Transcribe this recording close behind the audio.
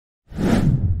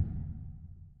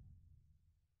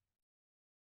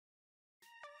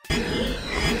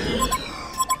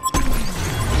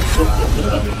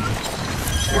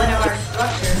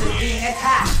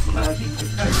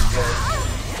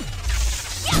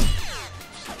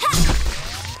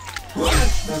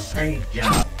What's the paint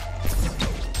job?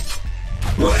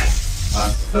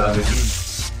 Affirmative.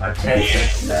 Attention.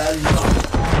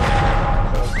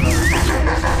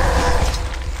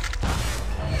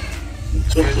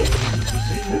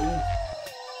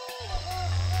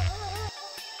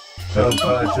 So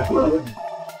far, so good.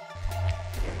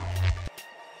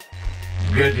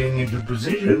 Getting into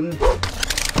position.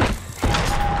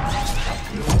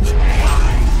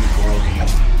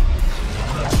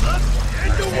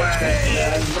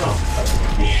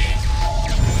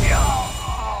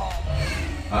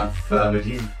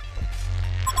 Affirmative.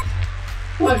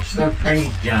 What's the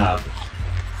paint job?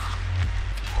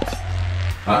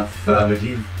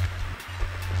 Affirmative.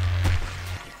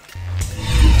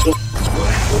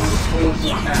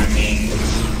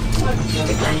 What's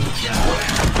the paint job?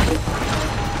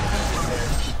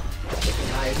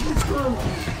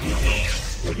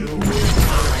 You will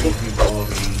die before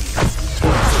me.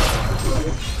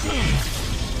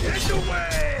 Get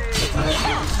away!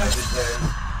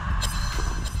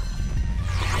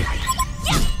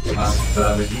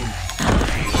 Affirmative.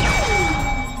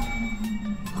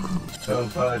 So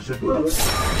far, so good.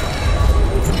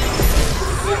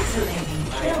 Fascinating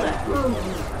killer.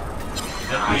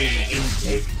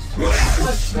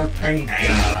 What's the paint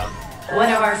job? One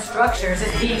of our structures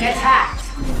is being attacked.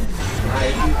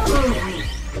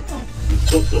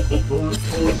 Full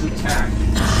force attack.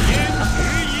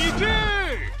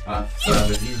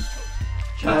 Affirmative.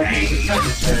 Charging the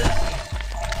Sagittarius.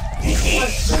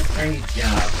 What's the paint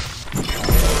job?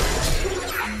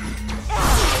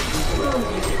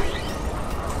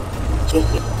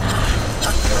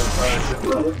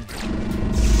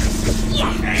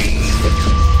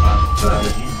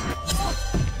 Affirmative.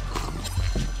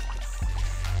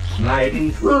 Sliding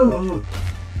through.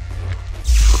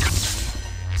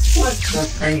 What's the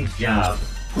paint job?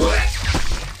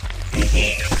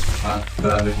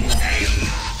 Affirmative.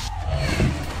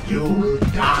 You will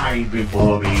die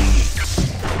before me.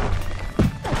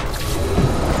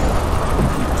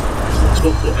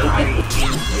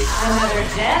 Another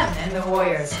gem in the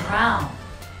warrior's crown.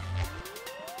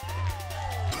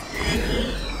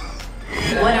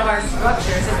 One of our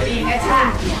structures is being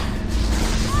attacked.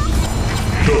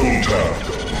 A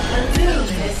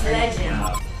luminous legend.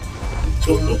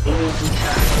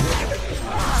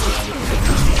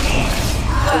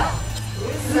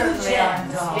 Certainly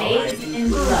bathed in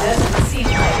blood. Doesn't seem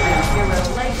like a hero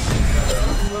like you.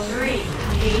 3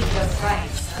 paid the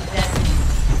price of destiny.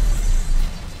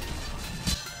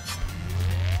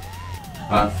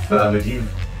 Affirmative.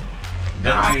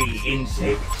 Die,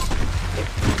 insect.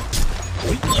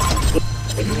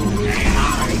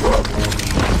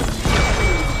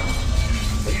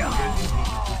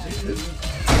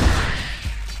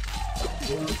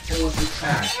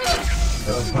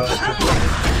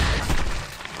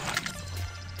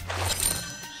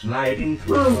 Sliding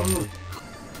through.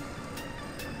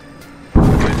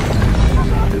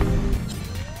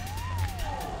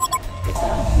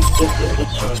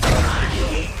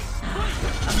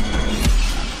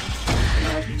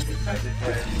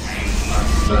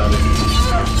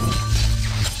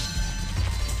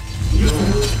 You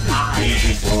will die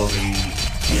before me.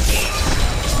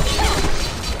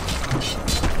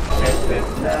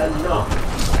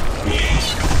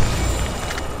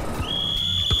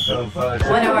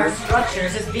 One of our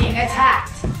structures is being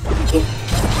attacked. The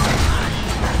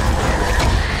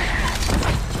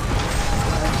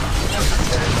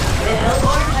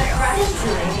Hellborn has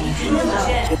scintillating blue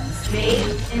gems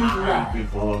bathed in blood.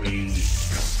 Before me.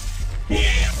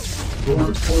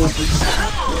 Full force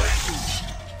attack.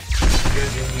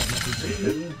 Getting into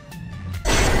position.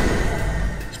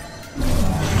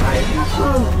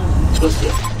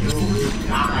 You will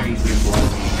die before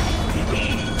me.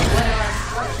 One of our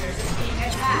structures is being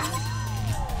attacked.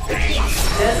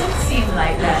 Doesn't seem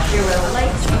like that hero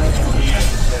likes you.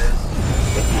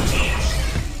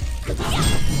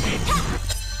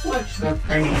 What's the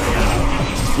pain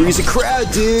job? Freeze a crowd,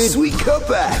 dude. Sweet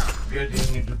cutback.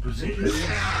 Getting into position.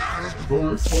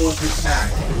 Full force attack.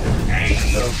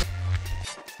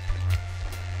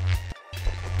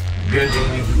 Getting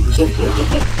into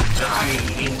position. Dying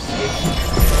instinct.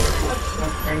 What's the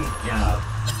paint job?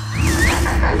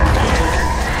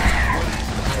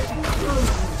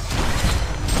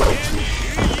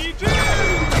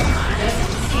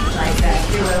 Doesn't seem like that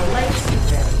hero likes you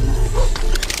very much.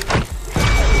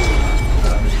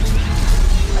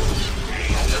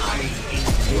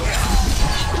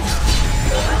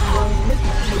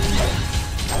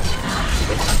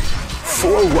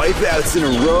 Four wipeouts in a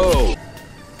row.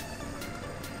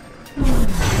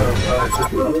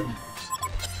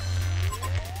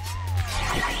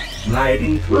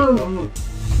 sliding through.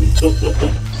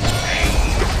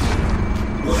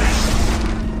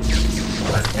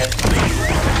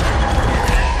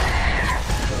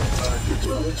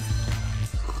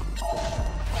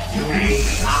 You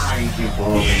die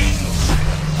before me.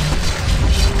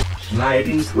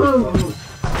 Sliding through.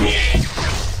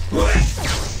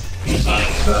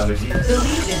 Affirmative. The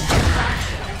Legion has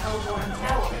captured an Hellborn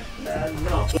tower.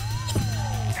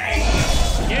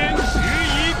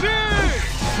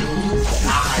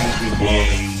 Die before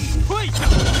me.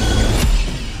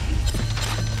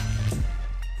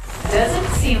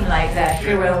 Doesn't seem like that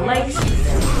hero likes you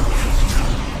very much.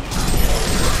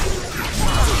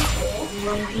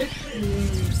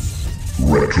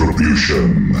 Retribution.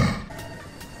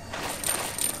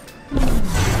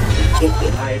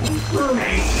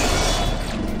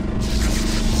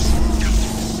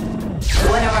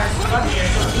 One of our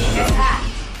structures is being attacked.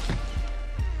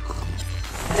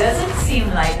 Doesn't seem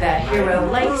like that hero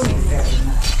likes you very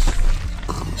much.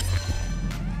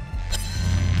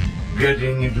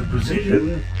 Getting into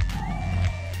position.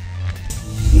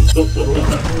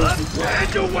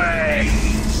 Get away!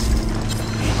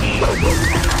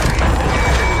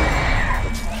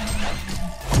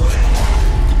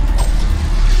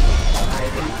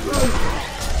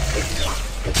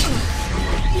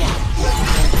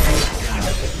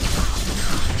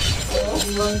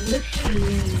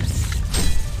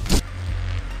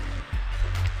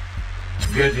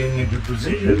 Getting into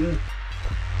position.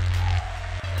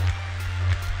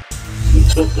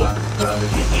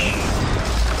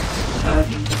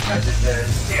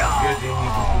 Getting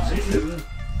into position.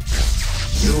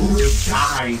 You will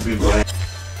die before.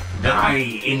 Die,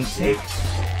 insect.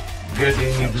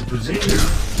 Getting into position.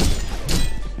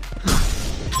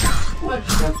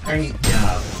 What's the paint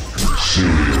job?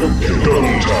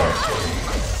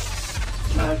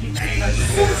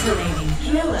 Scintillating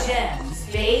killer gems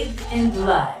bathed in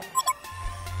blood.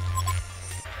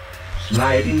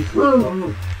 Sliding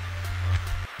through.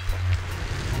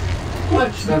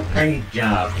 What's the paint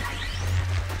job?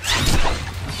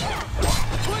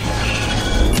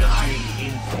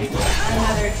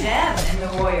 Another gem in the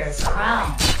warrior's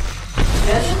crown.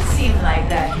 Doesn't seem like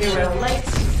that hero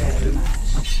likes you very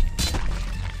much.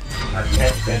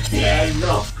 Attack that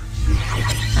lock.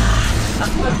 A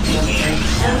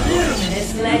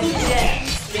luminous lead gem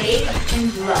bathed in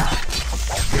blood.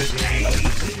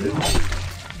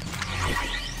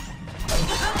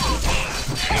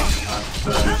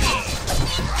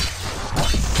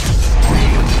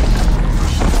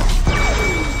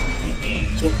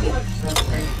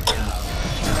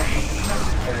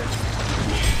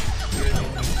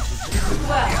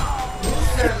 Well, you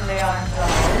certainly aren't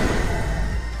wrong.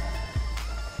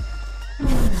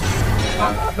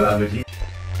 Affirmative.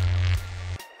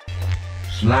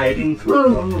 Sliding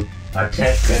through.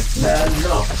 Attack that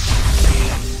lock.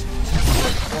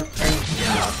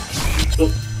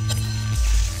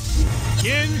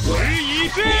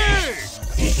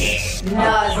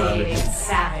 Nauseating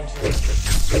savagery.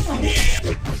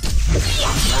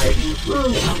 Sliding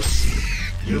through.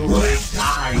 You will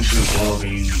die before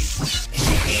me.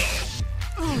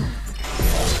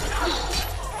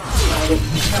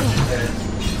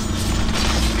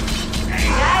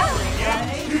 Dazzling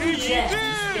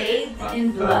gems bathed in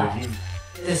blood.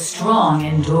 The strong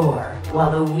endure,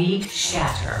 while the weak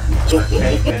shatter.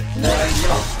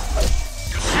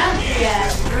 Amphibia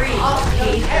 3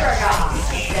 Arcade Paragon.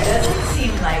 It doesn't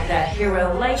seem like that hero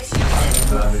likes you.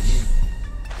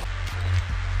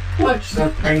 What's the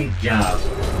paint job?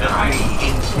 Die,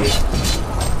 insect.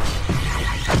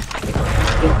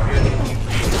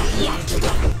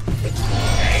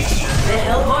 The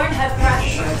Hellborn have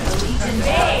fractured the Legion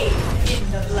bathed in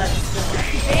the bloodstone.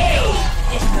 Bathed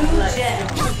in the blood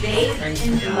gems bathed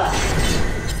in blood.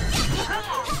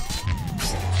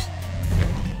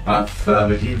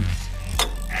 Affirmative.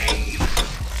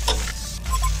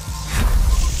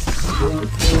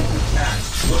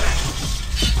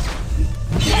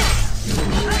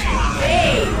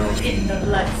 Bathed in the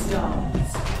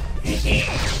bloodstones.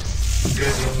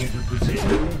 Getting into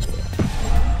position.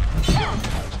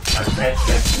 Attack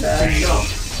that lock.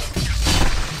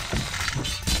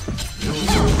 You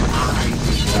will die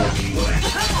before me.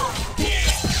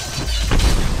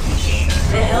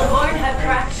 The Hellborn have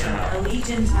fractured the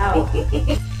Legion Tower.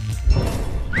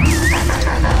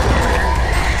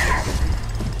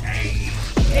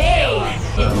 Bathed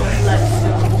in the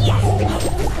bloodstone.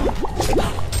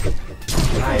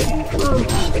 Sliding through.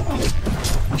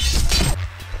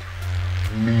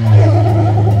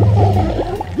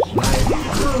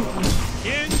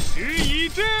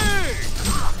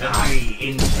 Die,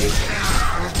 insect.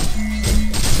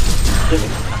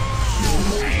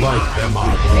 Light them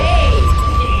up. Bathe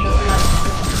in the blood.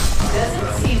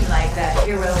 Doesn't seem like that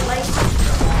hero likes you.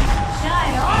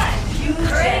 Shine on, you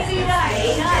crazy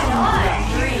dive. Shine on,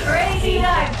 you crazy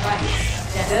dive.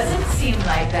 That doesn't seem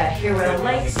like that hero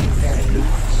likes you very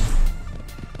much.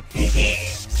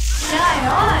 Shine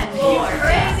on, you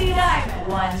crazy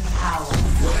diamond. One power.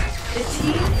 The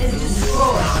team is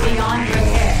destroyed beyond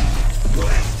repair.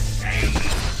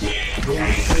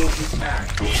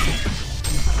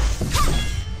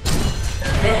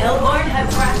 The Hellborn have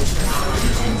fractured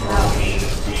Legion Tower.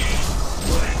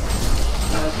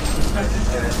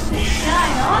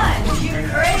 Shine on, you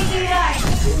crazy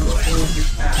diamond.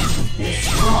 The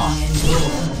strong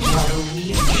endure while the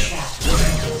weak shatter.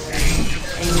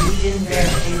 A Legion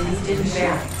barracks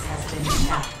has been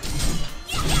attacked.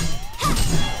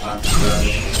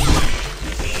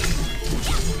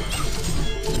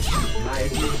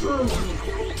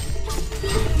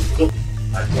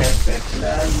 I can't bet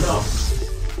that enough.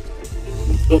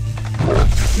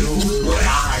 You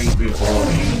lie before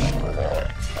me.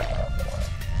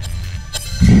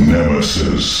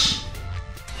 Nemesis.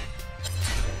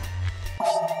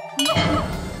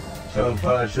 So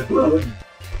far, so good.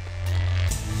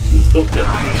 Die.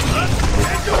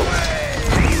 Get away!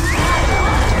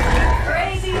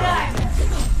 Crazy diamond.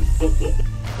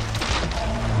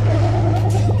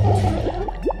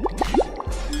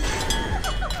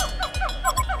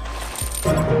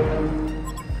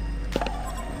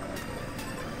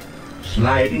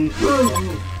 Sliding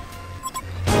through.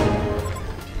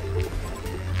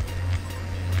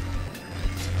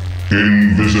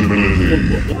 Invisibility.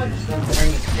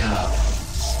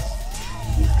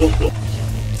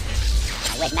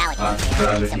 I wish Malik was here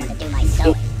and someone to do my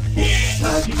sewing.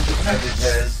 Sliding the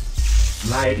predators.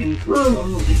 Sliding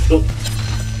through.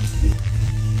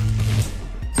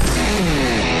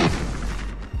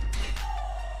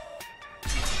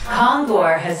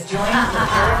 Kongor has joined the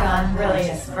Paragon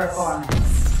Brilliance performance.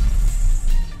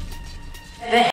 The